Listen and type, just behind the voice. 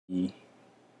the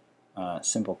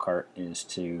simpleCart is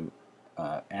to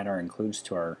add our includes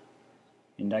to our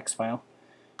index file.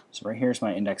 So right here is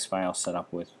my index file set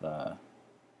up with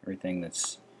everything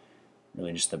that's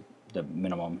really just the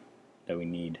minimum that we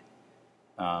need.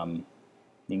 The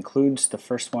includes, the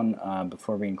first one,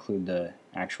 before we include the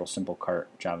actual simpleCart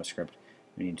JavaScript,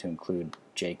 we need to include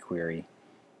jQuery.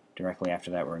 Directly after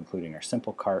that we're including our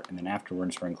simpleCart, and then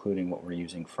afterwards we're including what we're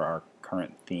using for our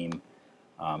current theme,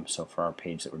 so for our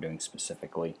page that we're doing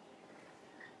specifically.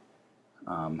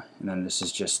 And then this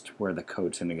is just where the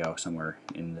code's going to go, somewhere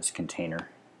in this container.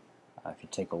 If you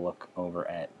take a look over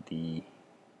at the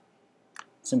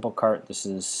simpleCart, this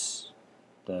is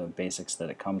the basics that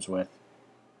it comes with.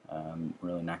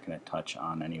 Really not going to touch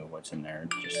on any of what's in there.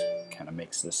 It just kind of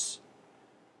makes this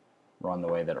run the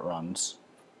way that it runs.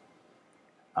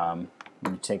 When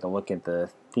you take a look at the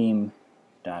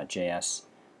theme.js,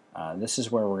 this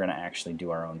is where we're going to actually do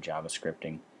our own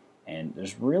JavaScripting. And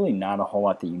there's really not a whole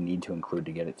lot that you need to include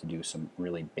to get it to do some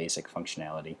really basic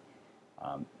functionality.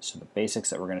 So the basics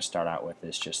that we're going to start out with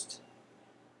is just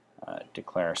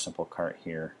declare our simpleCart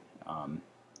here.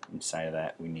 Inside of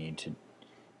that we need to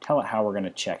tell it how we're going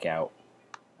to check out.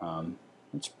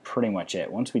 That's pretty much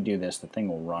it. Once we do this, the thing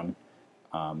will run.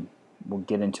 We'll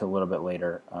get into a little bit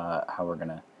later how we're going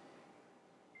to,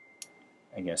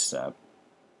 I guess,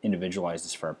 individualize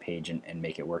this for our page and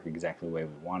make it work exactly the way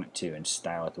we want it to and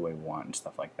style it the way we want and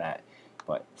stuff like that.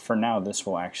 But for now, this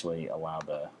will actually allow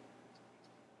the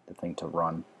thing to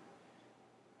run.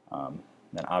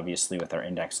 Then obviously with our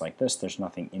index like this, there's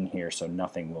nothing in here, so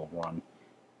nothing will run.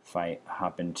 If I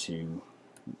hop into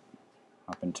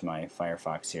my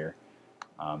Firefox here,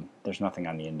 there's nothing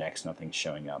on the index, nothing's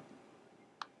showing up.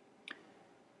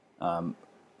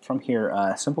 From here,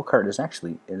 simpleCart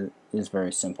is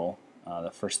very simple.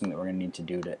 The first thing that we're going to need to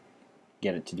do to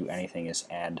get it to do anything is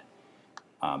add,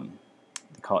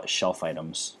 they call it shelf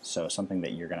items, so something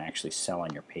that you're going to actually sell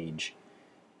on your page.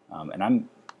 And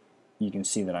you can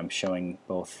see that I'm showing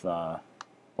both my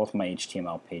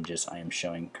HTML pages I am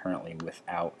showing currently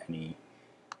without any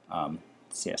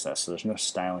CSS. So there's no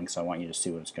styling, so I want you to see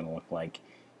what it's going to look like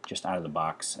just out of the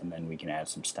box, and then we can add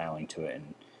some styling to it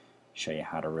and show you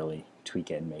how to really tweak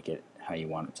it and make it how you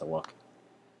want it to look.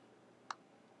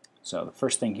 So the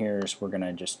first thing here is we're going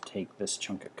to just take this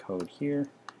chunk of code here,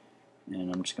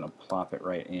 and I'm just going to plop it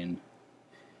right in.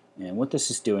 And what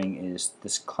this is doing is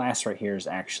this class right here is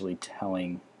actually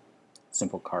telling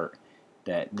simpleCart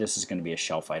that this is going to be a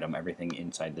shelf item. Everything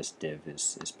inside this div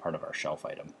is part of our shelf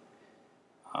item.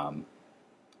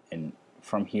 And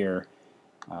from here,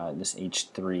 this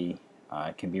h3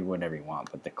 can be whatever you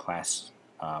want, but the class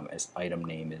as item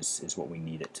name is what we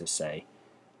need it to say.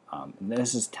 And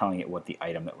this is telling it what the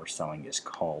item that we're selling is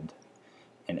called.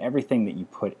 And everything that you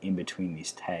put in between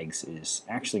these tags is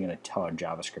actually going to tell our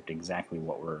JavaScript exactly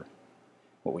what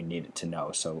we need it to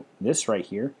know. So this right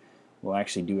here will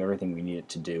actually do everything we need it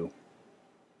to do.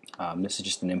 This is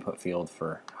just an input field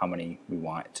for how many we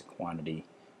want. It's a quantity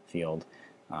field.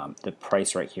 The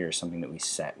price right here is something that we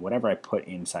set. Whatever I put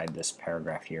inside this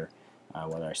paragraph here,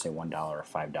 whether I say $1 or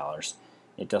 $5,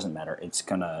 it doesn't matter. It's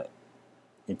gonna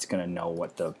know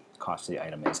what the cost of the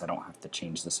item is. I don't have to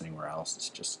change this anywhere else. It's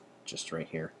just right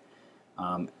here.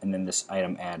 And then this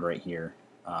item add right here.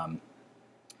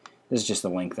 This is just the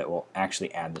link that will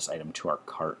actually add this item to our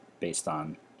cart based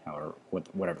on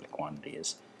whatever the quantity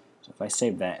is. So if I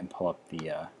save that and pull up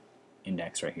the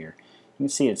index right here, you can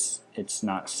see it's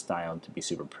not styled to be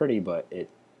super pretty, but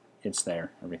it's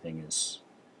there. Everything is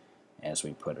as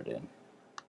we put it in.